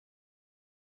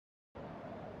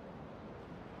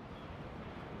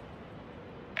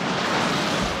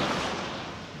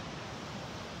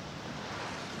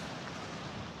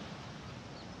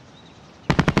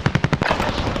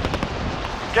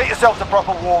Get yourself the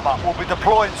proper warm-up. We'll be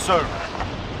deploying soon.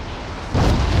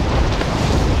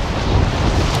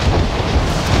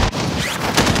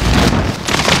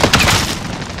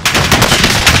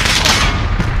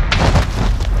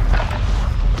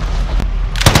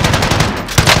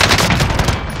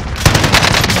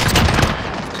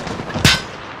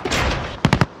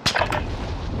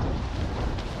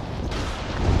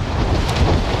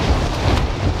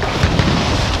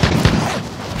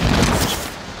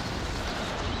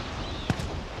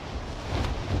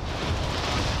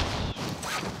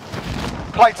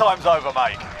 Playtime's over,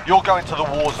 mate. You're going to the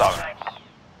war zone.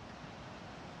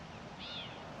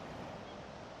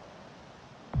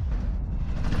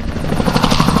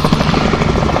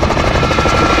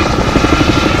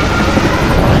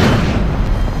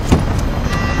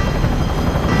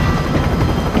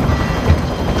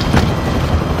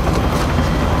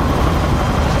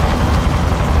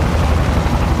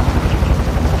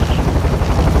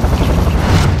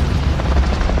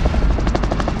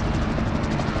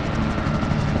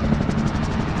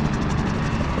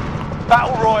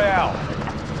 Battle Royale.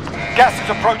 Gas is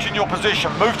approaching your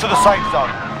position. Move to the safe zone.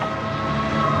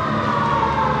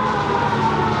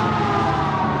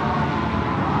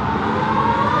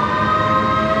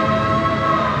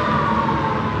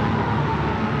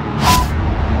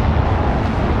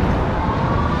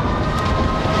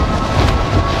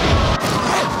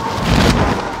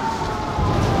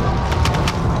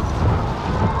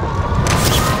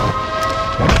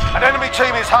 An enemy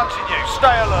team is hunting you.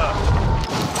 Stay alert.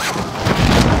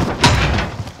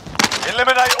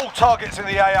 Eliminate all targets in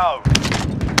the AO.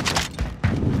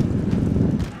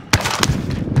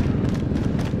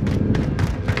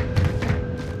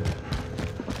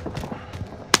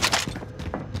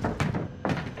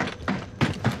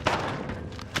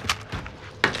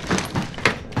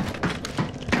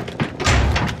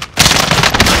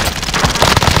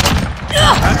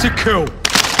 That's a kill.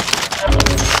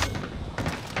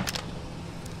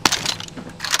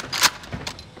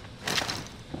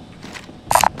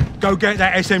 Go get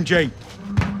that SMG.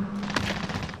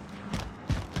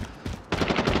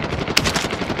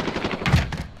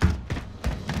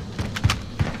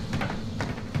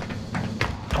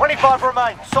 "25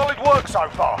 remain. Solid work so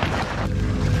far."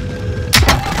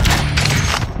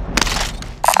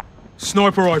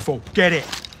 Sniper rifle, get it.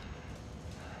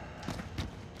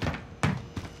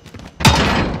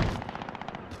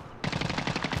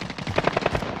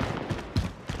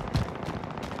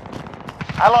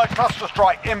 Allied cluster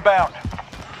strike inbound.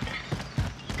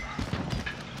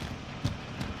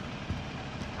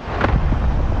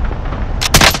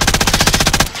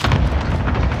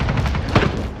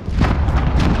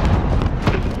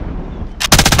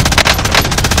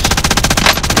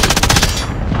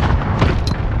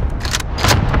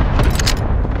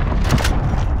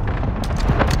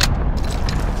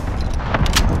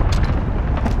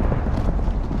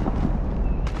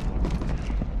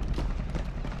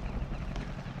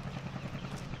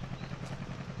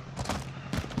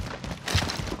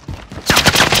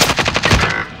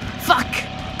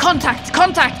 Contact!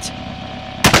 Contact!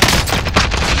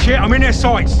 Shit, I'm in their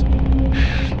sights. It's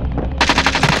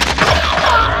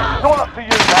all up to you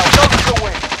now. Go to the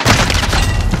win.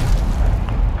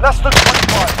 Less than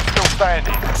 25 still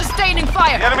standing. Sustaining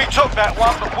fire! The enemy took that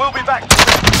one, but we'll be back to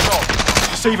finish the job.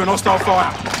 Receiving hostile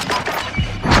fire.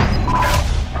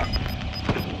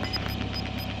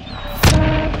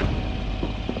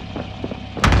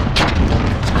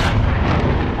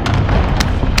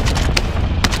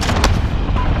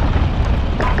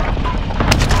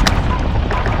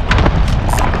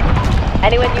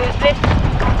 Anyone use this?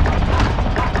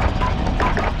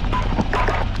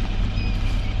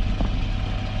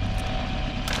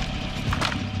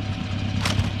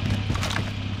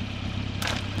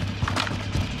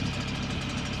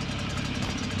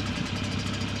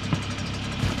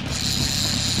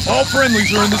 All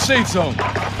friendlies are in the safe zone.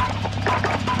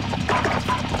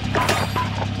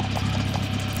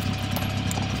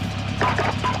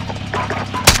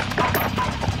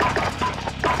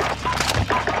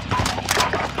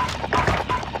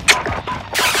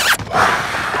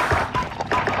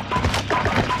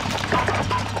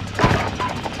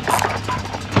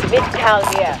 Mid-cal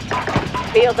here.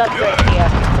 Field upgrade here.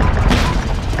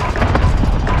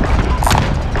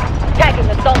 Tagging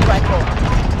assault rifle.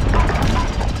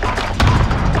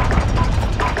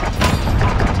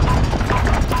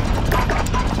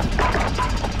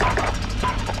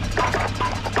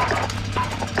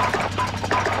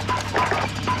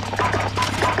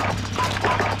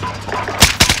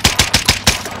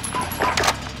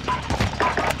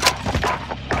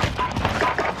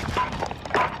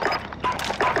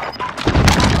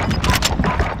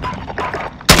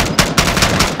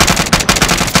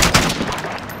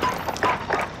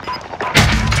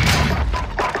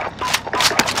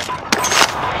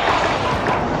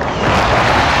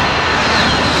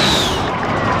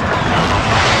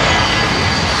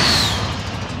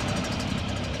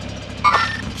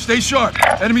 Stay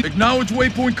sharp. Enemy acknowledge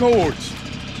waypoint cohorts.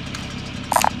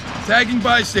 Tagging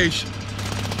buy station.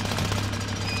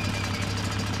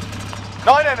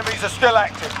 9 enemies are still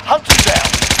active. Hunt them down.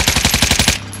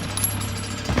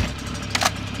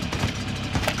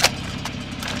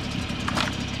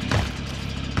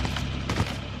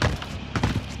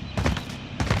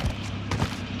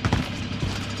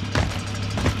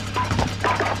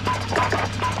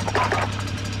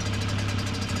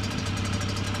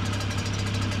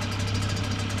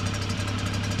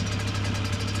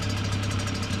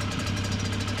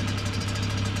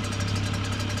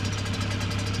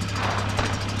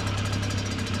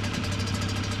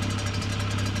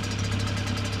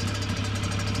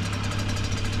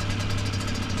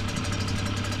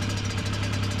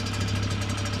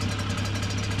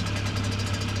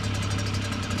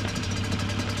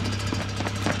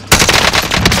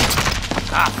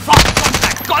 Ah, fuck!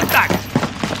 Contact! Contact!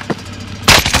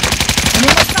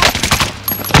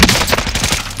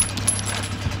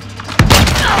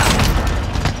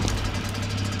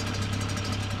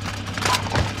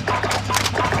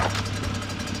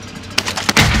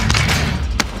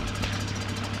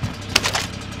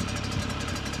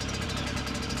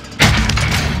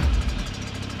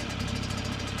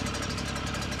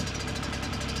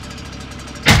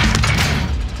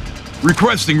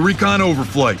 Requesting recon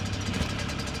overflight.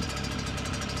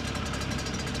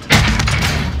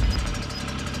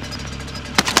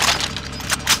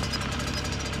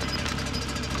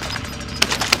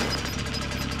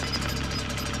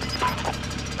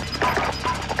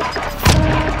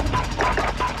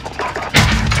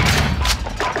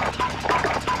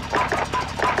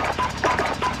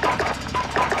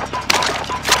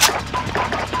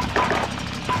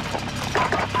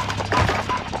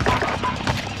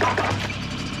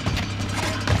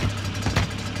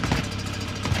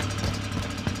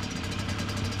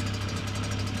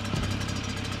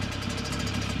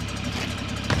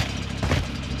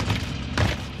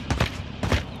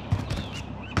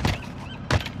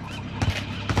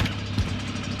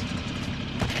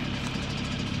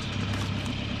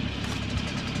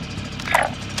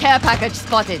 Care package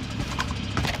spotted.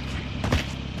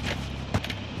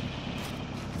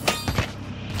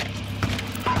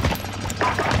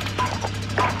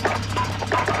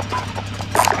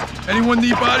 Anyone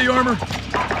need body armor?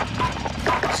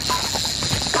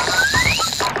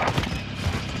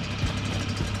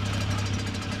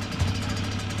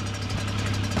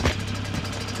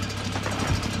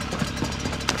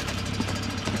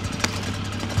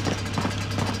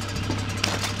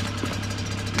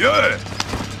 Yeah!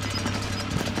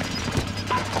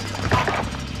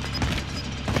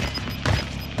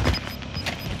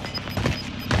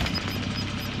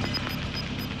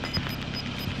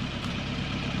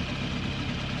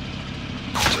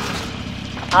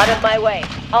 Out of my way.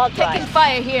 I'll drive. Taking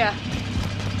fire here.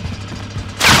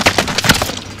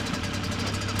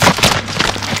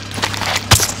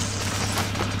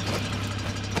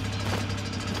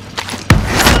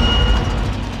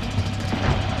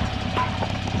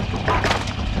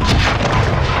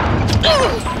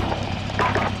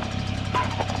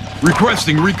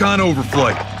 Requesting recon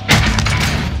overflight.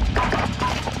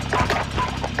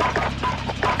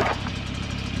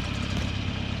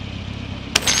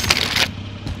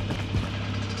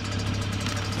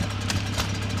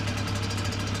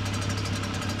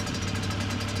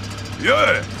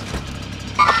 Yeah!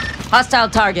 Hostile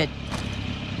target.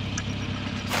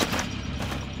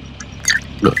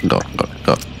 Go.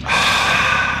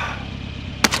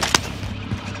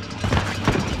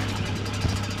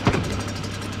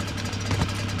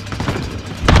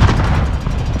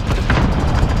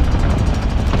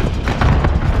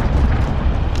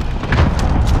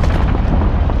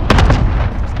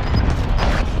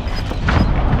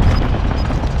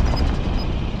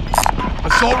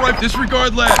 Assault rifle,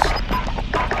 disregard last.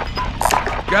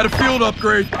 Got a field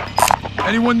upgrade.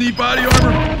 Anyone need body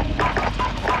armor?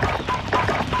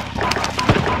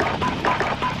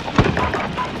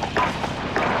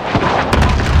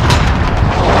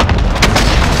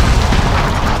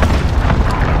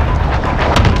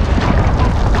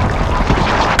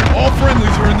 All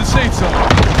friendlies are in the safe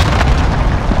zone.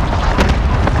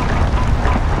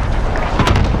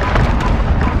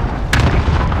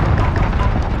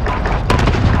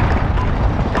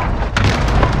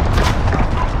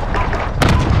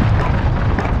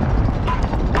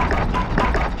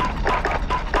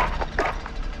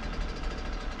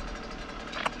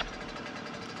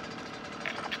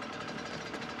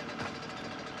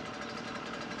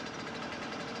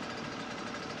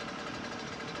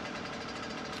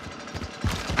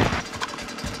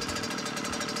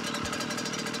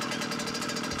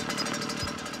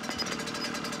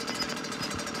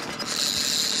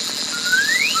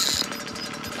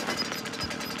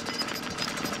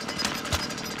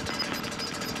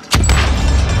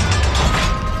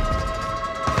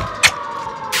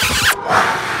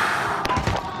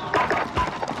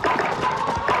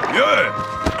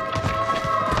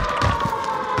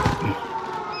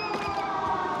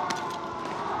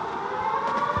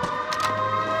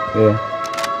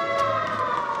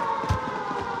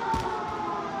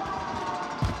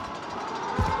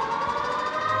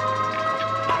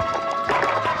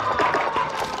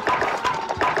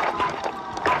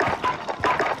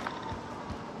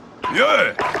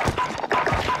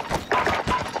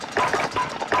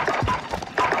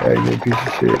 Hey, you piece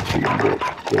of shit, cheating bitch.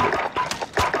 Get it.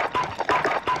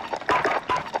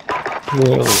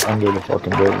 Really under the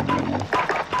fucking building right now.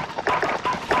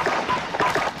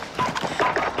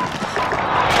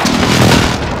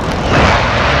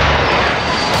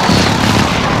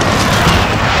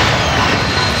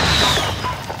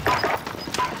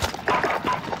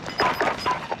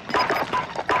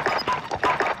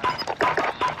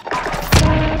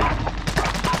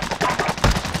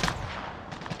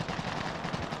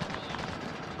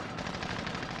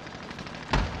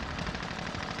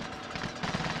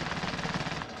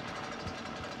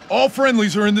 All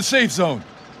friendlies are in the safe zone.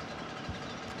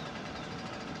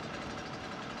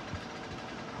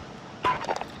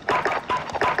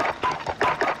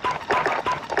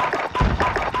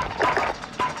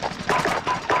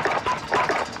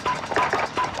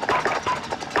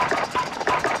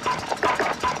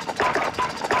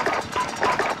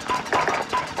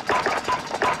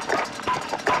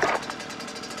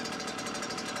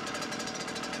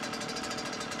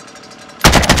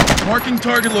 Marking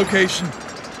target location.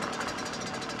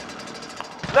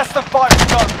 Less than 5 to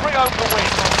go. Bring home the win.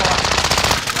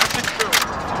 That's it, Bill.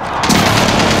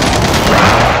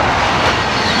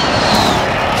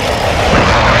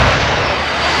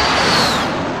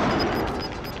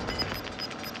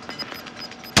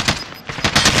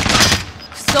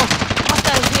 So,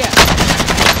 hostiles here.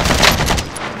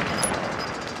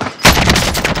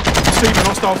 Receiving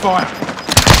hostile fire.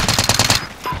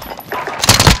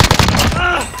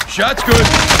 Shot's good.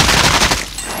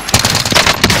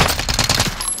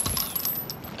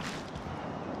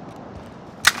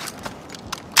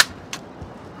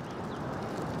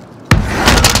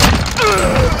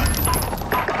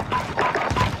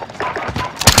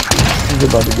 He's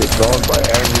about to get dogged by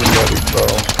everybody, bro.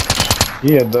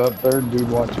 Yeah, the third dude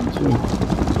watching too.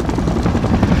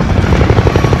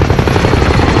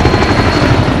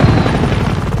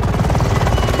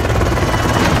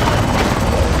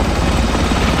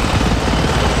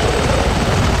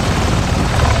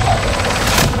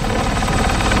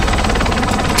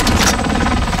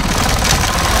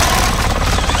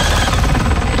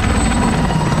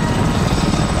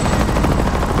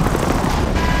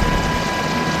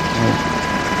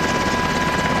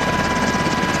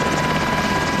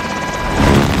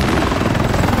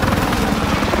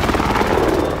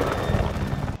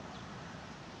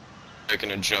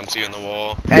 And jumps you in the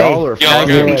wall. Y'all are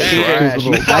fucking trash.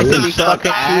 You fucking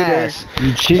fucking ass.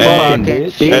 You cheat fucking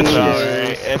bitch. It's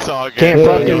alright. It's all good. Can't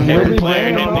fucking You're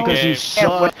playing in the because you game.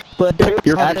 suck.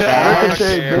 You're Out of ass.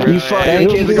 You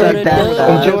fucking suck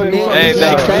that. Enjoy it. Hey,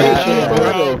 thanks for the dub,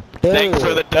 bro. Thanks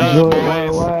for the dub,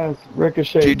 boys.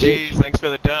 Ricochet. GG's. Thanks for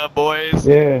the dub, boys.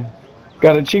 Yeah.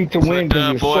 Gotta cheat to win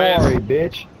because you're boys. sorry,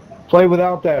 bitch. Play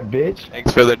without that, bitch.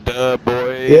 Thanks for the dub,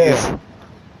 boys. Yeah.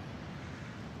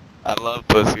 I love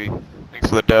pussy. Thanks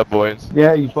for the dub, boys.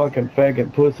 Yeah, you fucking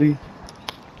faggot pussy.